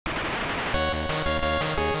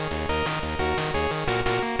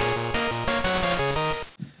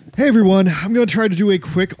Hey everyone, I'm going to try to do a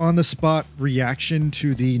quick on-the-spot reaction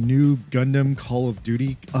to the new Gundam Call of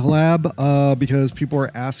Duty collab because people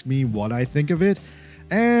are asking me what I think of it.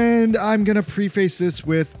 And I'm going to preface this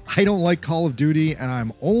with, I don't like Call of Duty and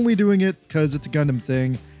I'm only doing it because it's a Gundam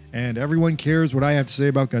thing and everyone cares what I have to say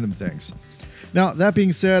about Gundam things. Now, that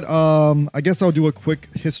being said, I guess I'll do a quick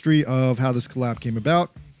history of how this collab came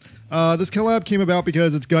about. This collab came about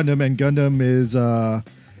because it's Gundam and Gundam is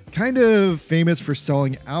kind of famous for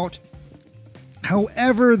selling out.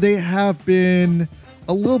 However, they have been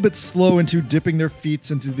a little bit slow into dipping their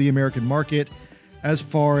feet into the American market as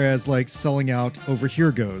far as like selling out over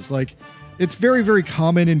here goes. Like, it's very, very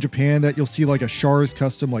common in Japan that you'll see like a Char's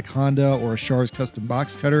custom like Honda or a Char's custom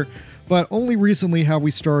box cutter, but only recently have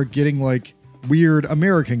we started getting like weird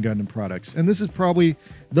American Gundam products. And this is probably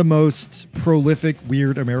the most prolific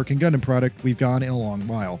weird American Gundam product we've gotten in a long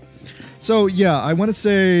while. So yeah, I want to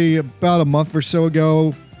say about a month or so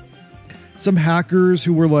ago, some hackers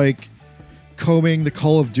who were like combing the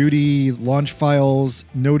Call of Duty launch files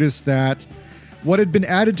noticed that what had been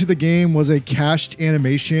added to the game was a cached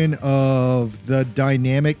animation of the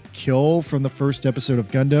dynamic kill from the first episode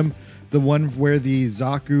of Gundam, the one where the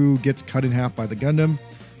Zaku gets cut in half by the Gundam.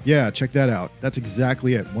 Yeah, check that out. That's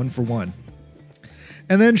exactly it, 1 for 1.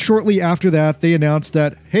 And then shortly after that, they announced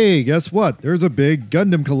that, hey, guess what? There's a big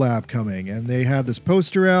Gundam collab coming. And they had this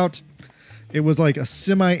poster out. It was like a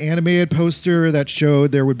semi-animated poster that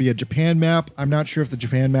showed there would be a Japan map. I'm not sure if the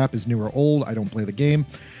Japan map is new or old. I don't play the game.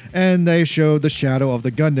 And they showed the shadow of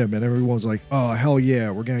the Gundam. And everyone was like, oh, hell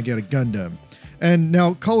yeah, we're going to get a Gundam. And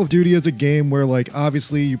now Call of Duty is a game where, like,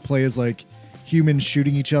 obviously you play as, like, humans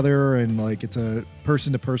shooting each other. And, like, it's a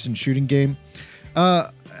person-to-person shooting game.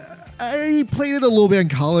 I played it a little bit in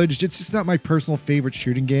college. It's just not my personal favorite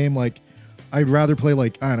shooting game. Like, I'd rather play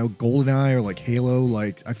like, I don't know, GoldenEye or like Halo.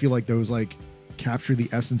 Like, I feel like those like capture the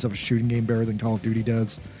essence of a shooting game better than Call of Duty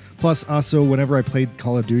does. Plus, also, whenever I played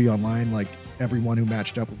Call of Duty online, like everyone who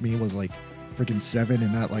matched up with me was like freaking 7,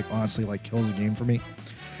 and that like honestly like kills the game for me.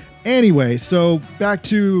 Anyway, so back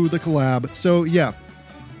to the collab. So yeah,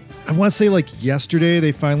 I want to say like yesterday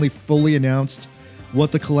they finally fully announced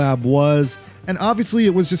what the collab was. And obviously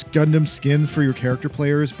it was just Gundam skins for your character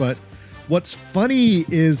players, but what's funny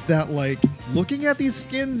is that like looking at these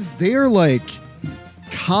skins, they are like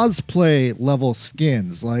cosplay level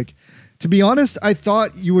skins. Like, to be honest, I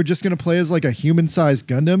thought you were just going to play as like a human-sized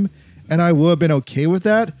Gundam and I would have been okay with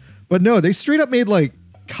that. But no, they straight up made like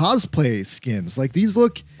cosplay skins. Like, these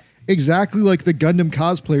look exactly like the Gundam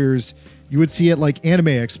cosplayers you would see at like Anime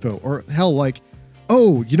Expo, or hell, like,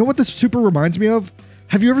 oh, you know what this super reminds me of?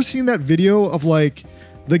 Have you ever seen that video of like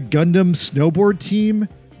the Gundam snowboard team?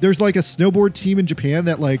 There's like a snowboard team in Japan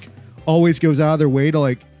that like always goes out of their way to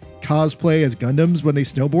like cosplay as Gundams when they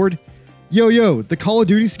snowboard. Yo, the Call of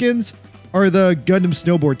Duty skins are the Gundam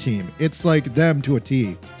snowboard team. It's like them to a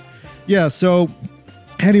T. Yeah, so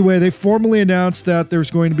anyway, they formally announced that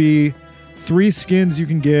there's going to be 3 skins you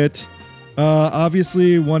can get.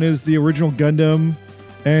 Obviously, one is the original Gundam,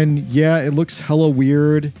 and yeah, it looks hella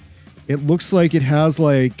weird. It looks like it has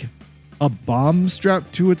like a bomb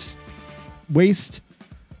strapped to its waist.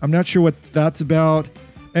 I'm not sure what that's about.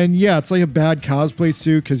 And yeah, it's like a bad cosplay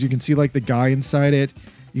suit because you can see like the guy inside it.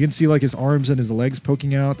 You can see like his arms and his legs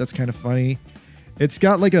poking out. That's kind of funny. It's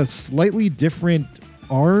got like a slightly different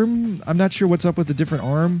arm. I'm not sure what's up with the different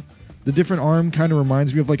arm. The different arm kind of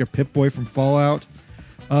reminds me of like a Pip-Boy from Fallout.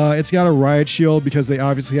 It's got a riot shield because they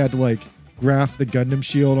obviously had to like graft the Gundam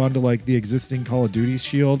shield onto like the existing Call of Duty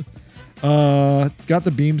shield. It's got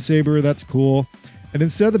the beam saber. That's cool. And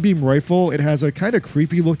instead of the beam rifle, it has a kind of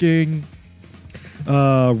creepy looking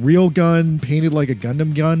real gun painted like a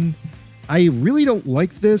Gundam gun. I really don't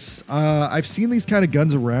like this. I've seen these kind of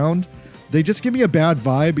guns around. They just give me a bad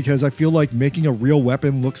vibe because I feel like making a real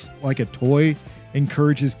weapon looks like a toy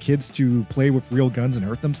encourages kids to play with real guns and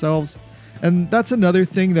hurt themselves. And that's another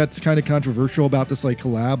thing that's kind of controversial about this like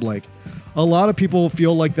collab. Like, a lot of people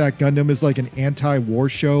feel like that Gundam is like an anti-war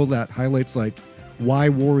show that highlights like why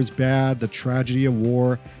war is bad, the tragedy of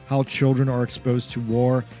war, how children are exposed to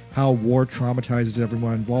war, how war traumatizes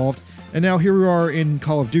everyone involved. And now here we are in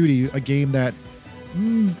Call of Duty, a game that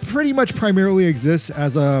pretty much primarily exists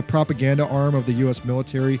as a propaganda arm of the US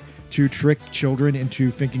military to trick children into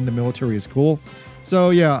thinking the military is cool.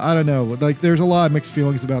 So yeah, I don't know. Like, there's a lot of mixed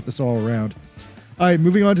feelings about this all around. All right,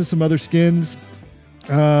 moving on to some other skins.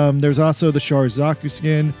 There's also the Char Zaku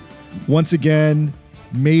skin. Once again,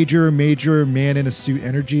 major man in a suit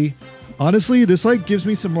energy. Honestly, this like gives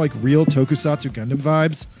me some like real Tokusatsu Gundam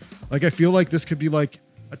vibes. Like, I feel like this could be like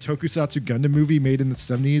a Tokusatsu Gundam movie made in the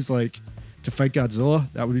 70s, like to fight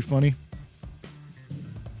Godzilla. That would be funny.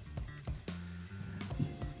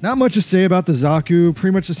 Not much to say about the Zaku.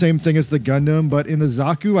 Pretty much the same thing as the Gundam, but in the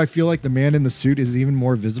Zaku, I feel like the man in the suit is even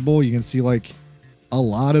more visible. You can see like a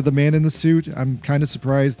lot of the man in the suit. I'm kind of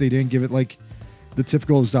surprised they didn't give it like the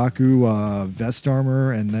typical Zaku vest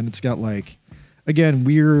armor, and then it's got like, again,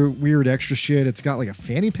 weird extra shit. It's got like a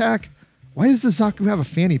fanny pack. Why does the Zaku have a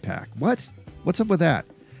fanny pack? What's up with that?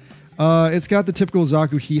 It's got the typical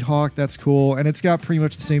Zaku Heat Hawk. That's cool, and it's got pretty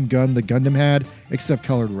much the same gun the Gundam had, except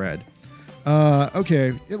colored red.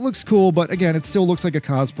 Okay, it looks cool, but again, it still looks like a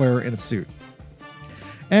cosplayer in a suit.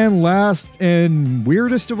 And last and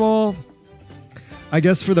weirdest of all, I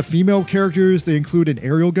guess for the female characters, they include an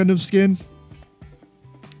aerial Gundam skin.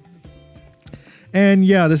 And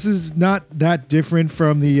yeah, this is not that different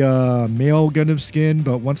from the male Gundam skin,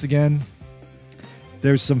 but once again,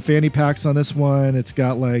 there's some fanny packs on this one. It's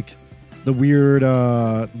got like the weird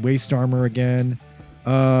waist armor again.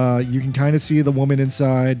 You can kind of see the woman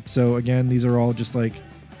inside. So again, these are all just like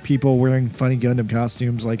people wearing funny Gundam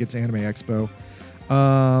costumes like it's Anime Expo.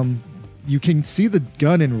 You can see the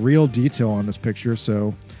gun in real detail on this picture.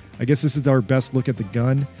 So I guess this is our best look at the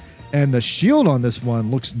gun. And the shield on this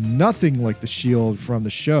one looks nothing like the shield from the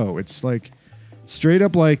show. It's like straight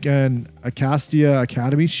up like an Acastia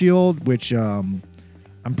Academy shield, which I'm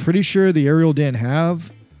pretty sure the Ariel didn't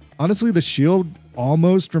have. Honestly, the shield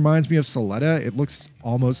almost reminds me of Soletta. It looks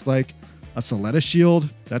almost like a Soletta shield.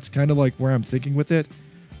 That's kind of like where I'm thinking with it.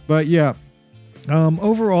 But yeah,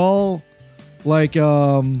 overall, like,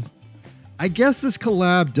 I guess this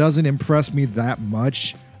collab doesn't impress me that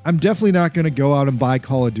much. I'm definitely not going to go out and buy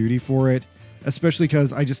Call of Duty for it, especially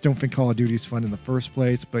because I just don't think Call of Duty is fun in the first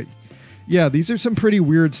place. But yeah, these are some pretty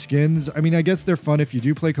weird skins. I mean, I guess they're fun if you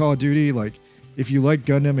do play Call of Duty. Like, if you like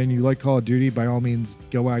Gundam and you like Call of Duty, by all means,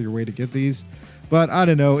 go out your way to get these. But I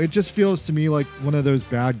don't know. It just feels to me like one of those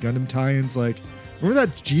bad Gundam tie-ins. Like, remember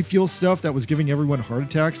that G Fuel stuff that was giving everyone heart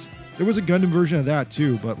attacks? There was a Gundam version of that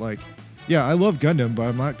too. But like, yeah, I love Gundam, but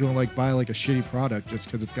I'm not going to like buy like a shitty product just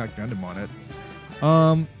because it's got Gundam on it.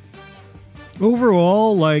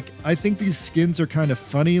 Overall, like, I think these skins are kind of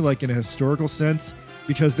funny, like in a historical sense,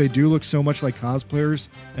 because they do look so much like cosplayers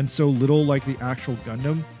and so little like the actual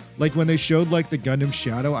Gundam. Like when they showed like the Gundam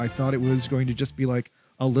Shadow, I thought it was going to just be like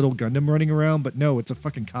a little Gundam running around, but no, it's a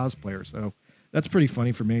fucking cosplayer. So that's pretty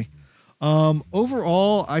funny for me.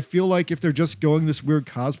 Overall, I feel like if they're just going this weird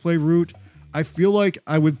cosplay route, I feel like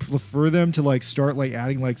I would prefer them to like start like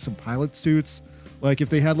adding like some pilot suits. Like if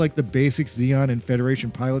they had like the basic Xeon and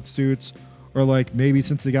Federation pilot suits, or like maybe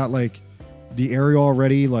since they got like the Ariel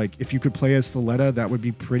already, like if you could play as Soletta, that would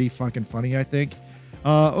be pretty fucking funny, I think.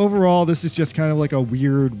 Overall, this is just kind of like a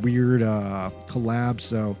weird collab.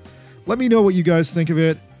 So let me know what you guys think of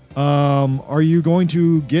it. Are you going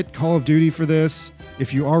to get Call of Duty for this?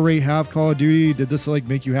 If you already have Call of Duty, did this like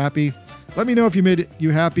make you happy? Let me know if you made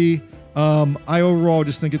you happy. I overall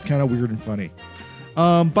just think it's kind of weird and funny.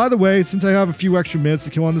 By the way, since I have a few extra minutes to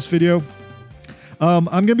kill on this video, I'm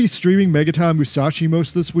going to be streaming Megaton Musashi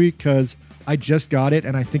most this week because I just got it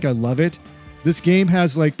and I think I love it. This game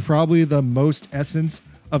has like probably the most essence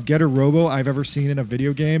of Getter Robo I've ever seen in a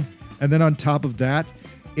video game. And then on top of that,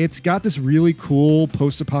 it's got this really cool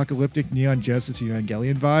post-apocalyptic Neon Genesis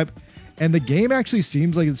Evangelion vibe. And the game actually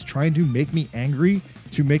seems like it's trying to make me angry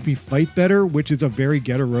to make me fight better, which is a very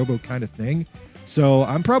Getter Robo kind of thing. So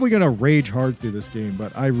I'm probably going to rage hard through this game,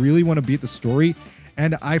 but I really want to beat the story.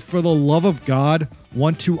 And I, for the love of God,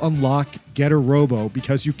 want to unlock Getter Robo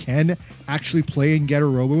because you can actually play in Getter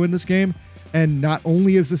Robo in this game. And not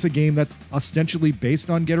only is this a game that's ostensibly based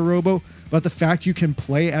on Getter Robo, but the fact you can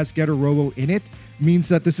play as Getter Robo in it means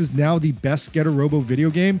that this is now the best Getter Robo video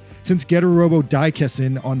game since Getter Robo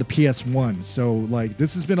Daikessen on the PS1. So like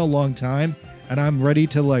this has been a long time and I'm ready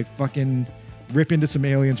to like fucking rip into some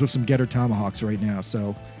aliens with some Getter Tomahawks right now.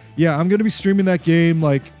 So yeah, I'm going to be streaming that game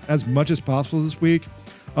like as much as possible this week.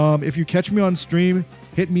 If you catch me on stream,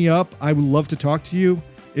 hit me up. I would love to talk to you.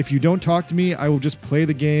 If you don't talk to me, I will just play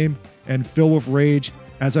the game and fill with rage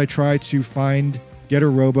as I try to find Getter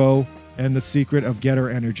Robo and the secret of Getter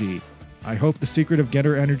Energy. I hope the secret of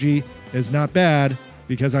Getter Energy is not bad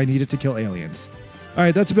because I need it to kill aliens. All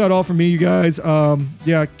right, that's about all for me, you guys.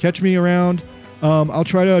 Yeah, catch me around. I'll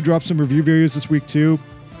try to drop some review videos this week too.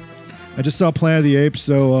 I just saw Planet of the Apes,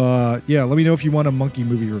 so yeah, let me know if you want a monkey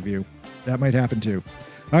movie review. That might happen too.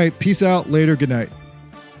 All right, peace out. Later. Good night.